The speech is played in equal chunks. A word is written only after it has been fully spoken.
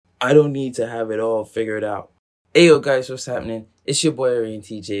I don't need to have it all figured out. Hey yo guys, what's happening? It's your boy Arian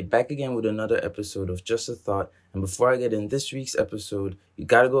TJ back again with another episode of Just a Thought. And before I get in this week's episode, you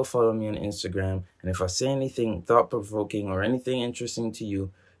gotta go follow me on Instagram. And if I say anything thought provoking or anything interesting to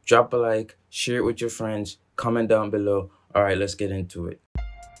you, drop a like, share it with your friends, comment down below. Alright, let's get into it.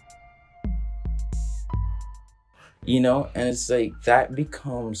 And it's like that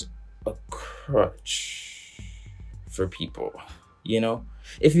becomes a crutch for people,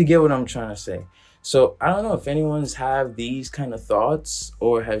 if you get what I'm trying to say. So I don't know if anyone's have these kind of thoughts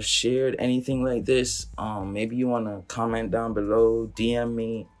or have shared anything like this. Maybe you want to comment down below, DM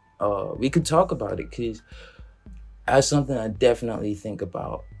me. We could talk about it because that's something I definitely think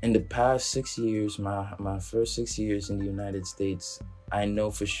about. In the past 6 years, my first 6 years in the United States, I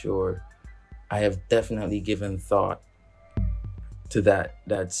know for sure I have definitely given thought to that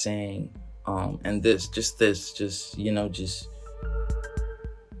saying. And just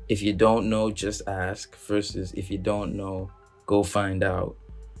if you don't know, just ask, versus if you don't know, go find out.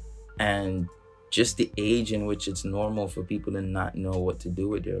 And just the age in which it's normal for people to not know what to do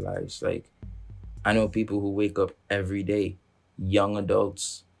with their lives. Like, I know people who wake up every day, young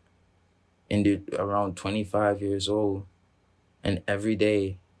adults around 25 years old, and every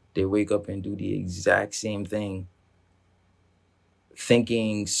day they wake up and do the exact same thing,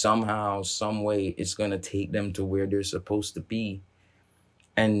 thinking somehow, some way it's going to take them to where they're supposed to be.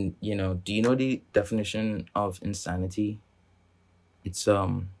 And, do you know the definition of insanity? It's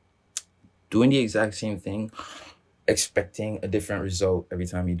doing the exact same thing, expecting a different result every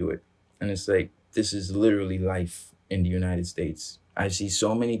time you do it. And it's like, this is literally life in the United States. I see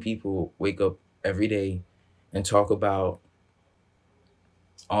so many people wake up every day and talk about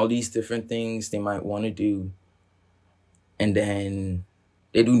all these different things they might want to do, and then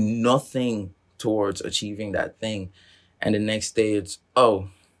they do nothing towards achieving that thing. And the next day it's,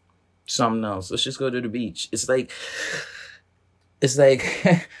 something else. Let's just go to the beach. It's like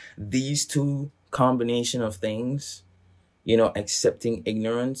these two combination of things, accepting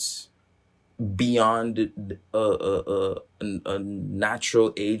ignorance beyond a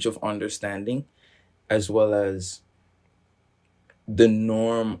natural age of understanding, as well as the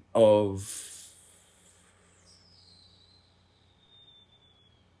norm of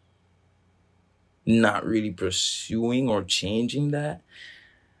not really pursuing or changing that.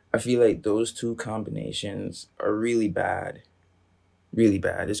 I feel like those two combinations are really bad. Really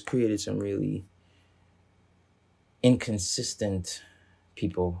bad. It's created some really inconsistent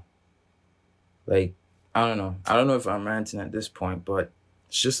people. Like, I don't know. I don't know if I'm ranting at this point, but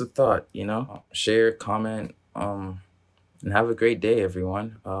it's just a thought, Share, comment, and have a great day,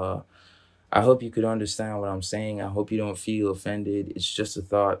 everyone. I hope you could understand what I'm saying. I hope you don't feel offended. It's just a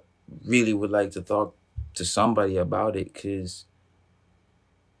thought. Really would like to talk to somebody about it, because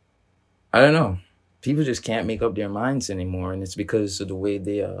I don't know, people just can't make up their minds anymore, and it's because of the way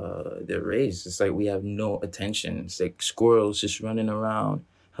they're raised. It's like we have no attention. It's like squirrels just running around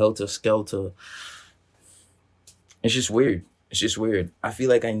helter skelter. It's just weird. I feel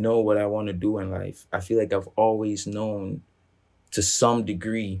like I know what I want to do in life. I feel like I've always known to some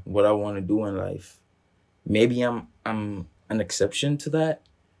degree what I want to do in life. Maybe I'm an exception to that,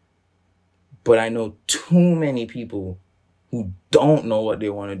 but I know too many people who don't know what they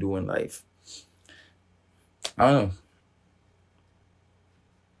want to do in life. I don't know.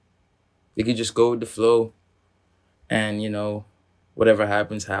 They could just go with the flow, and whatever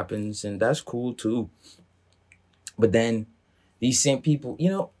happens, happens, and that's cool too. But then these same people,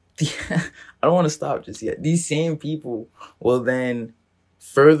 I don't want to stop just yet. These same people will then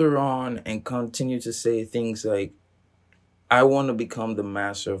further on and continue to say things like, I want to become the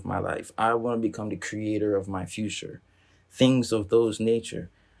master of my life. I want to become the creator of my future. Things of those nature.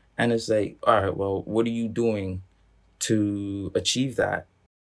 And it's like, all right, well, what are you doing to achieve that?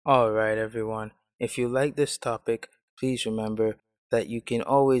 All right, everyone. If you like this topic, please remember that you can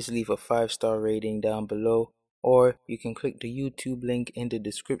always leave a 5-star rating down below, or you can click the YouTube link in the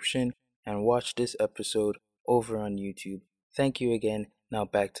description and watch this episode over on YouTube. Thank you again. Now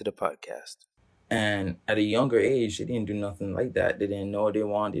back to the podcast. And at a younger age, they didn't do nothing like that. They didn't know what they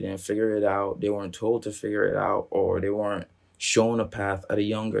wanted. They didn't figure it out. They weren't told to figure it out, or they weren't shown a path at a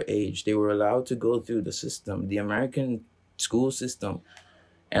younger age. They were allowed to go through the system, the American school system.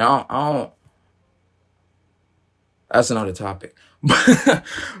 And I don't that's another topic.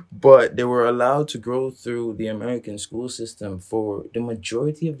 But they were allowed to go through the American school system for the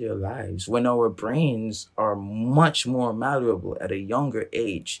majority of their lives, when our brains are much more malleable at a younger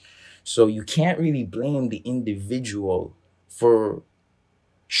age. So you can't really blame the individual for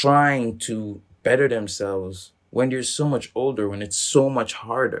trying to better themselves when they're so much older, when it's so much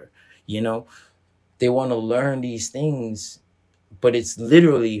harder, you know? They want to learn these things, but it's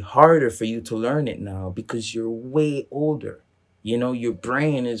literally harder for you to learn it now because you're way older. You know, your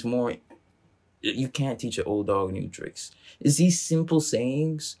brain is more, you can't teach an old dog new tricks. It's these simple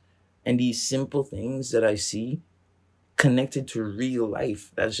sayings and these simple things that I see connected to real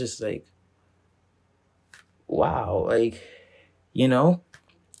life. That's just like, wow. Like, you know,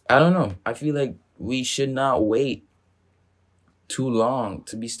 I don't know. I feel like we should not wait too long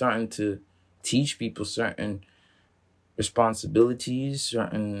to be starting to teach people certain responsibilities,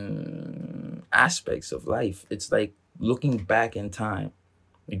 certain aspects of life. It's like looking back in time,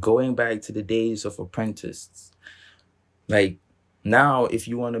 going back to the days of apprentices. Like now, if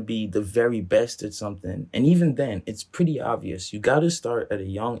you want to be the very best at something, and even then, it's pretty obvious. You got to start at a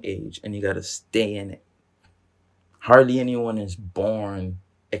young age and you got to stay in it. Hardly anyone is born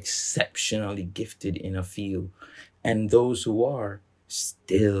exceptionally gifted in a field. And those who are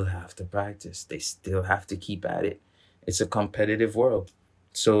still have to practice. They still have to keep at it. It's a competitive world.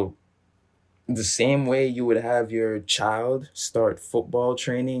 So the same way you would have your child start football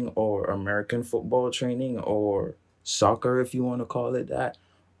training or American football training or soccer, if you want to call it that,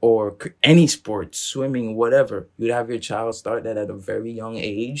 or any sport, swimming, whatever, you'd have your child start that at a very young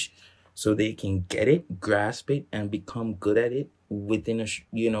age so they can get it, grasp it, and become good at it within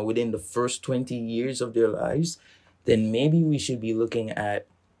within the first 20 years of their lives. Then maybe we should be looking at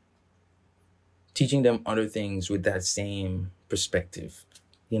teaching them other things with that same perspective.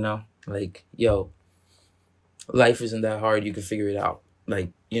 You know, like, yo, life isn't that hard. You can figure it out.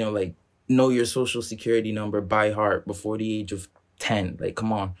 Like, you know, like, know your social security number by heart before the age of 10. Like,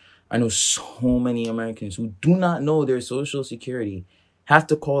 come on. I know so many Americans who do not know their social security, have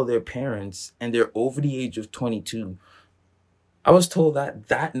to call their parents, and they're over the age of 22. I was told that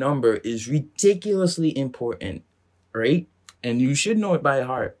that number is ridiculously important, right? And you should know it by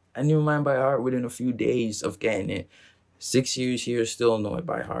heart. I knew mine by heart within a few days of getting it. 6 years here, still know it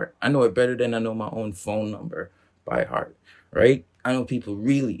by heart. I know it better than I know my own phone number by heart, right? I know people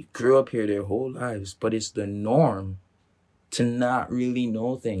really grew up here their whole lives, but it's the norm to not really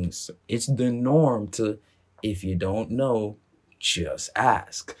know things. It's the norm to, if you don't know, just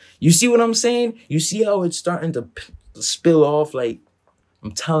ask. You see what I'm saying? You see how it's starting to spill off? Like,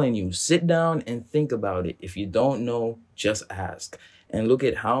 I'm telling you, sit down and think about it. If you don't know, just ask. And look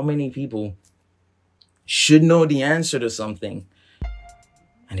at how many people should know the answer to something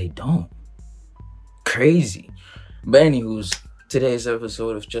and they don't. Crazy. But anywho's, today's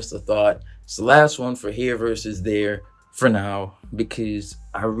episode of Just a Thought. It's the last one for here versus there for now, because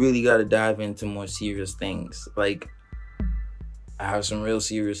I really got to dive into more serious things. Like, I have some real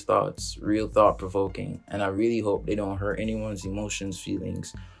serious thoughts, real thought-provoking, and I really hope they don't hurt anyone's emotions,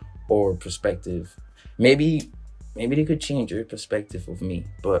 feelings, or perspective. Maybe they could change your perspective of me,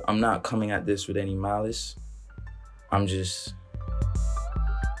 but I'm not coming at this with any malice. I'm just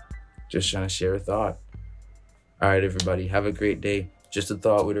trying to share a thought. All right, everybody, have a great day. Just a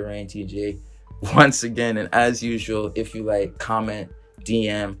Thought with Arain TJ. Once again, and as usual, if you like, comment,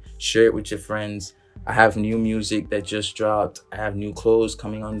 DM, share it with your friends. I have new music that just dropped. I have new clothes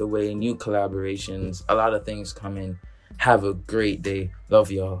coming on the way, new collaborations, a lot of things coming. Have a great day.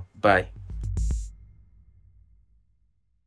 Love y'all. Bye.